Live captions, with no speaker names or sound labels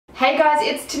Hey guys,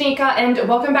 it's Tanika and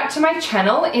welcome back to my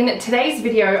channel. In today's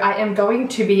video, I am going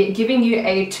to be giving you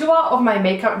a tour of my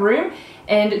makeup room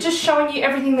and just showing you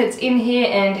everything that's in here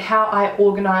and how I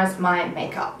organize my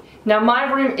makeup. Now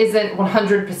my room isn't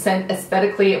 100%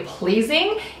 aesthetically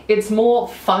pleasing, it's more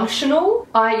functional.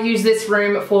 I use this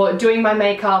room for doing my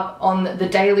makeup on the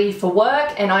daily for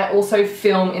work, and I also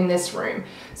film in this room.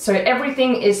 So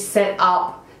everything is set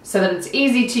up so that it's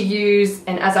easy to use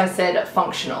and, as I said,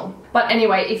 functional. But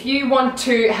anyway, if you want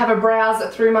to have a browse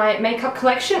through my makeup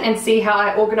collection and see how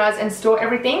I organize and store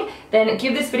everything, then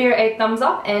give this video a thumbs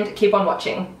up and keep on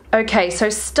watching. Okay, so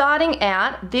starting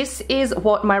out, this is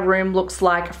what my room looks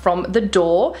like from the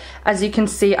door. As you can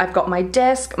see, I've got my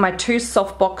desk, my two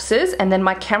soft boxes, and then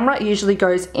my camera usually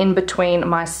goes in between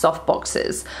my soft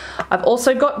boxes. I've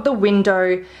also got the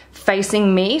window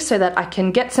facing me so that I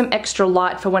can get some extra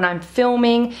light for when I'm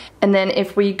filming. And then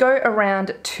if we go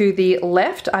around to the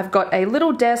left, I've got a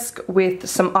little desk with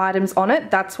some items on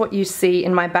it. That's what you see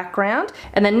in my background.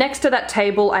 And then next to that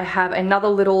table, I have another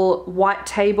little white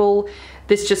table.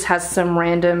 This just has some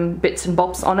random bits and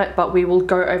bobs on it, but we will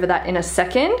go over that in a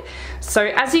second. So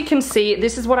as you can see,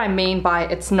 this is what I mean by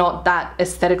it's not that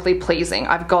aesthetically pleasing.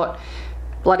 I've got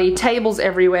bloody tables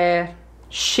everywhere,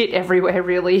 shit everywhere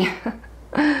really.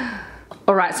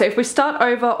 Alright, so if we start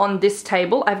over on this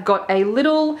table, I've got a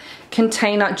little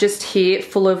container just here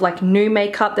full of like new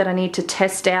makeup that I need to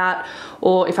test out,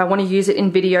 or if I want to use it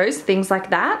in videos, things like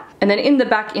that. And then in the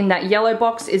back in that yellow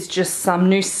box is just some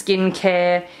new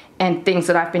skincare and things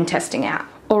that I've been testing out.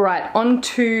 Alright, on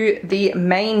to the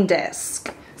main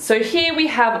desk. So here we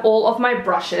have all of my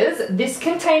brushes. This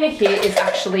container here is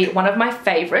actually one of my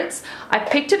favorites. I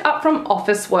picked it up from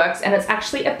Officeworks and it's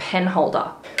actually a pen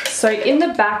holder. So in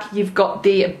the back you've got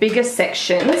the bigger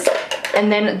sections,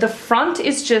 and then the front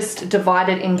is just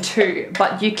divided in two,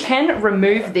 but you can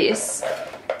remove this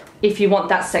if you want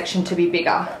that section to be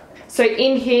bigger. So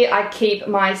in here I keep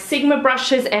my Sigma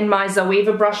brushes and my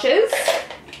Zoeva brushes.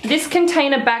 This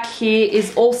container back here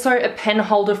is also a pen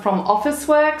holder from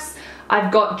Officeworks.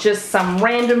 I've got just some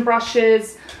random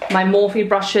brushes, my Morphe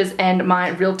brushes and my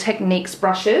Real Techniques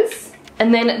brushes.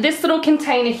 And then this little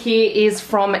container here is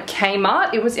from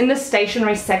KMART. It was in the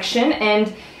stationery section,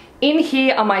 and in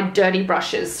here are my dirty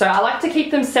brushes. So I like to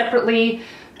keep them separately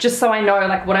just so I know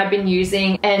like what I've been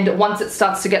using, and once it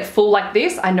starts to get full like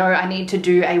this, I know I need to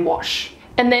do a wash.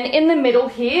 And then in the middle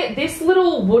here, this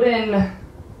little wooden,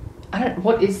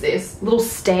 what is this? Little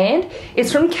stand.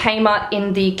 It's from KMART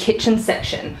in the kitchen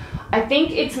section. I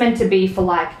think it's meant to be for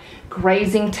like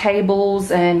grazing tables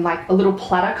and like a little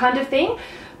platter kind of thing,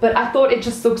 but I thought it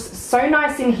just looks so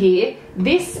nice in here.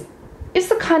 This is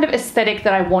the kind of aesthetic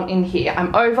that I want in here.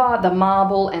 I'm over the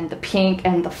marble and the pink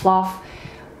and the fluff.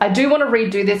 I do want to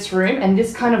redo this room, and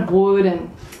this kind of wood and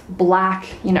black,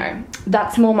 you know,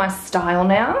 that's more my style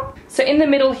now. So in the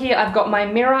middle here I've got my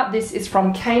mirror. This is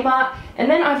from KMART, and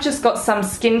then I've just got some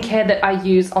skincare that I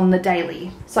use on the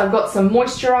daily. So I've got some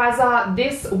moisturizer.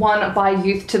 This one by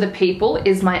Youth to the People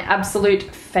is my absolute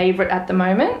favorite at the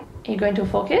moment. Are you going to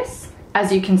focus?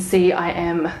 As you can see, I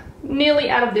am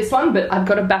nearly out of this one, but I've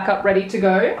got a backup ready to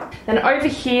go. Then over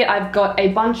here I've got a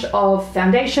bunch of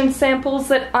foundation samples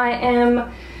that I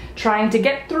am trying to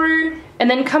get through. And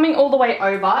then coming all the way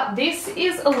over, this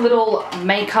is a little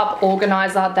makeup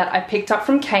organizer that I picked up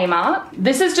from KMART.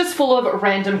 This is just full of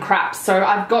random crap. So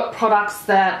I've got products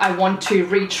that I want to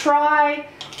retry.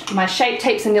 My Shape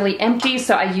Tapes are nearly empty,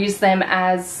 so I use them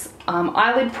as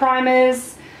eyelid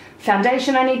primers.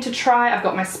 Foundation I need to try. I've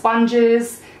got my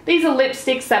sponges. These are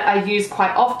lipsticks that I use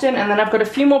quite often, and then I've got a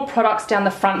few more products down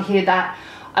the front here that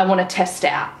I want to test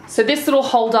out. So this little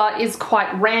holder is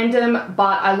quite random,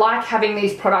 but I like having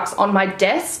these products on my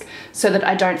desk so that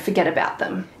I don't forget about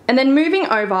them. And then moving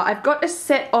over, I've got a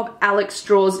set of Alex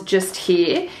drawers just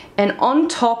here, and on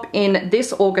top in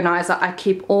this organizer I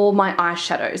keep all my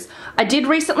eyeshadows. I did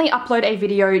recently upload a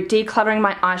video decluttering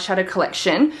my eyeshadow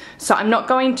collection, so I'm not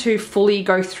going to fully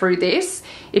go through this.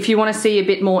 If you want to see a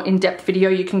bit more in-depth video,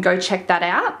 you can go check that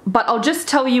out. But I'll just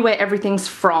tell you where everything's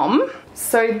from.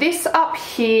 So this up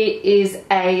here is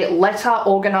a letter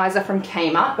organizer from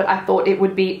KMART, but I thought it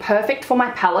would be perfect for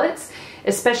my palettes,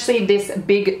 especially this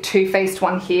big Too Faced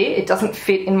one here. It doesn't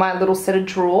fit in my little set of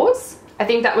drawers. I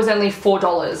think that was only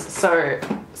 $4, so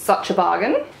such a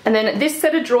bargain. And then this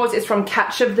set of drawers is from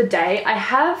Catch of the Day. I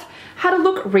have had a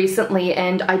look recently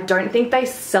and I don't think they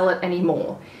sell it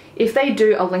anymore. If they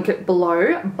do, I'll link it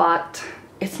below, but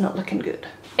it's not looking good.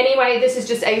 Anyway, this is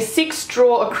just a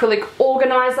 6-drawer acrylic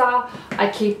organizer. I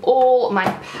keep all my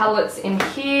palettes in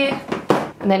here.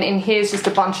 And then in here is just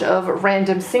a bunch of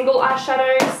random single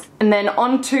eyeshadows. And then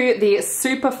on to the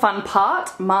super fun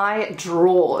part, my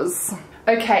drawers.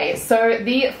 Okay, so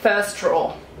the first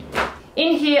drawer.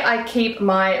 In here I keep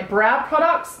my brow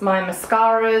products, my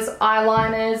mascaras,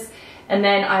 eyeliners, and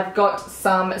then I've got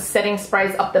some setting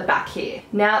sprays up the back here.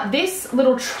 Now this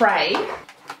little tray,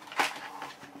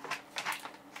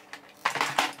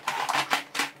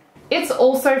 it's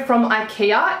also from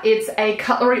IKEA. It's a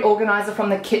cutlery organizer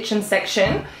from the kitchen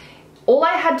section. All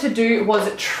I had to do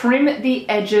was trim the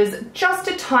edges just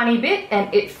a tiny bit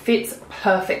and it fits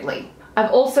perfectly.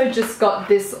 I've also just got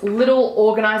this little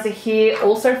organizer here,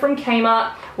 also from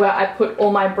KMART, where I put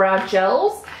all my brow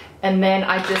gels and then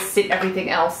I just sit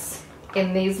everything else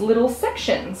in these little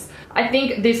sections. I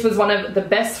think this was one of the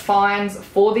best finds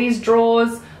for these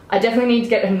drawers. I definitely need to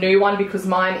get a new one because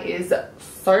mine is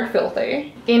so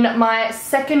filthy. In my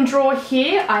second drawer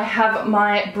here, I have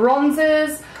my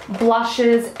bronzers,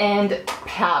 blushes, and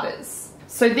powders.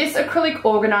 So this acrylic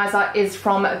organizer is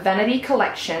from Vanity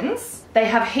Collections. They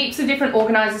have heaps of different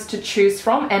organizers to choose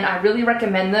from and I really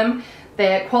recommend them.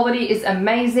 Their quality is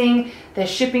amazing, their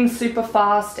shipping super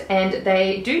fast, and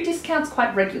they do discounts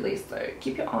quite regularly, so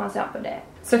keep your eyes out for that.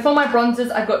 So for my bronzers,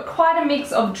 I've got quite a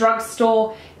mix of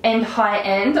drugstore and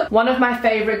high-end. One of my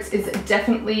favorites is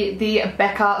definitely the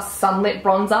Becca Sunlit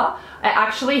Bronzer. I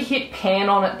actually hit pan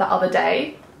on it the other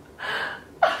day.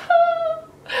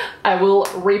 I will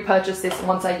repurchase this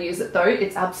once I use it though.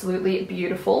 It's absolutely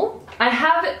beautiful. I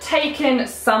have taken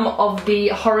some of the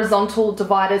horizontal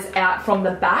dividers out from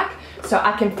the back so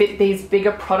I can fit these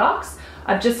bigger products.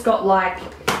 I've just got like,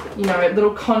 you know,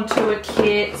 little contour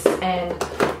kits and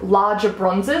larger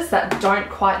bronzers that don't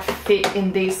quite fit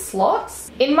in these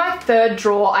slots. In my third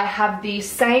drawer, I have the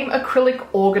same acrylic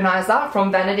organizer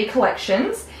from Vanity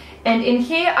Collections, and in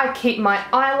here I keep my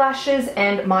eyelashes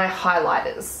and my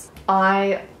highlighters.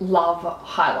 I love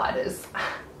highlighters.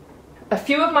 A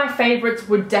few of my favorites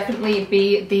would definitely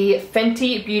be the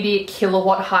Fenty Beauty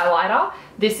Kilowatt highlighter.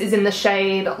 This is in the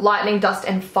shade Lightning Dust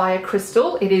and Fire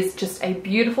Crystal. It is just a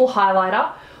beautiful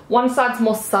highlighter. One side's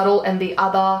more subtle and the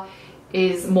other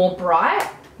is more bright.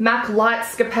 MAC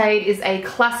Lightscapade is a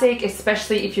classic,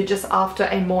 especially if you're just after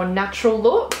a more natural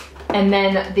look. And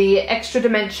then the Extra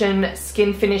Dimension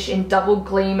Skin Finish in Double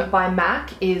Gleam by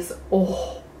MAC is,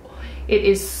 oh, it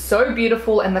is so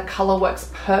beautiful and the color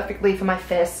works perfectly for my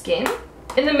fair skin.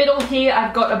 In the middle here,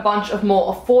 I've got a bunch of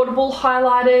more affordable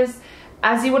highlighters.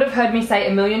 As you would have heard me say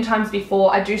a million times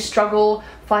before, I do struggle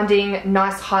finding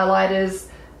nice highlighters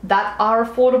that are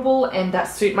affordable and that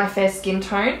suit my fair skin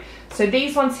tone. So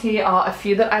these ones here are a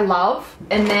few that I love.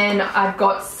 And then I've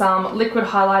got some liquid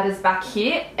highlighters back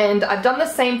here, and I've done the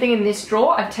same thing in this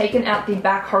drawer. I've taken out the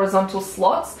back horizontal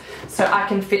slots so I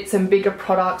can fit some bigger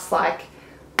products like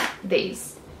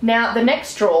these. Now the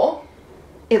next drawer,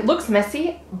 it looks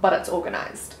messy, but it's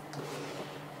organized.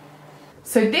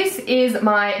 So this is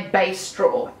my base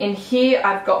drawer. In here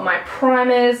I've got my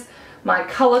primers, my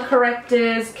color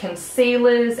correctors,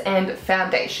 concealers, and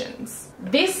foundations.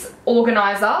 This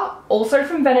organizer, also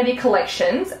from Vanity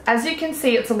Collections, as you can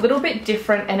see, it's a little bit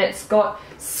different and it's got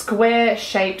square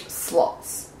shaped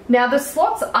slots. Now the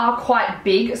slots are quite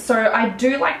big, so I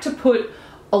do like to put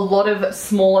a lot of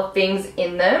smaller things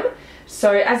in them.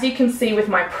 So as you can see with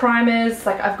my primers,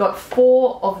 like I've got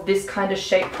 4 of this kind of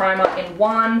shape primer in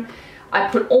one. I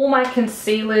put all my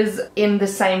concealers in the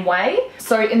same way.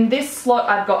 So in this slot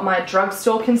I've got my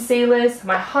drugstore concealers,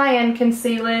 my high-end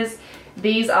concealers.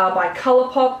 These are by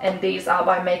Colourpop and these are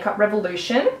by Makeup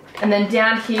Revolution. And then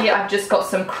down here I've just got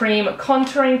some cream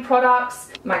contouring products,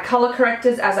 my color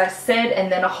correctors as I said,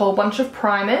 and then a whole bunch of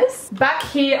primers. Back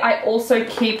here I also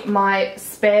keep my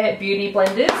spare beauty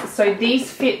blenders, so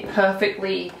these fit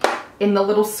perfectly in the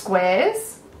little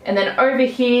squares. And then over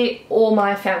here, all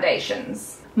my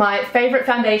foundations. My favorite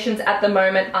foundations at the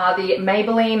moment are the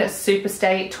Maybelline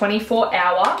Superstay 24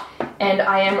 Hour, and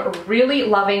I am really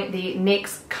loving the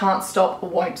NYX Can't Stop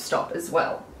Won't Stop as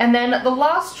well. And then the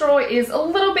last drawer is a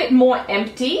little bit more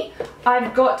empty.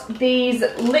 I've got these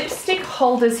lipstick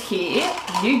holders here,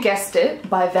 you guessed it,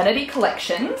 by Vanity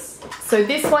Collections. So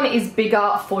this one is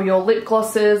bigger for your lip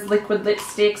glosses, liquid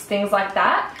lipsticks, things like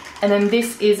that. And then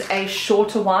this is a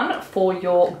shorter one for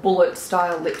your bullet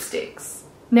style lipsticks.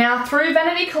 Now through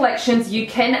Vanity Collections you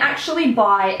can actually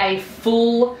buy a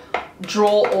full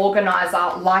drawer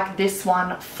organizer like this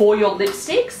one for your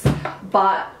lipsticks,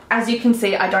 but as you can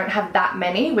see I don't have that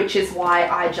many, which is why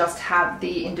I just have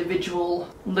the individual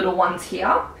little ones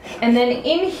here. And then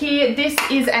in here, this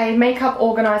is a makeup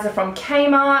organizer from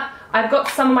KMART. I've got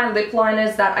some of my lip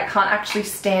liners that I can't actually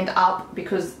stand up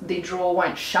because the drawer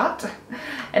won't shut.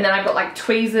 And then I've got like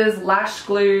tweezers, lash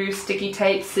glue, sticky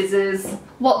tape, scissors,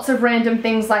 lots of random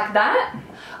things like that.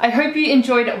 I hope you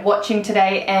enjoyed watching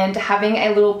today and having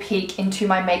a little peek into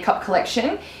my makeup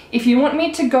collection. If you want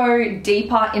me to go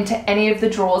deeper into any of the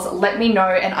drawers, let me know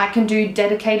and I can do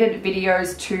dedicated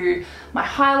videos to my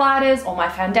highlighters or my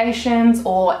foundations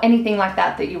or anything like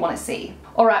that that you want to see.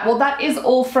 Alright, well that is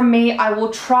all from me. I will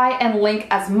try and link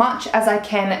as much as I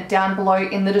can down below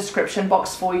in the description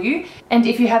box for you. And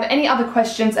if you have any other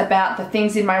questions about the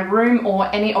things in my room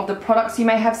or any of the products you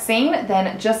may have seen,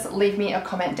 then just leave me a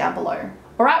comment down below.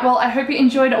 Alright, well I hope you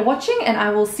enjoyed watching and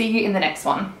I will see you in the next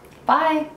one. Bye!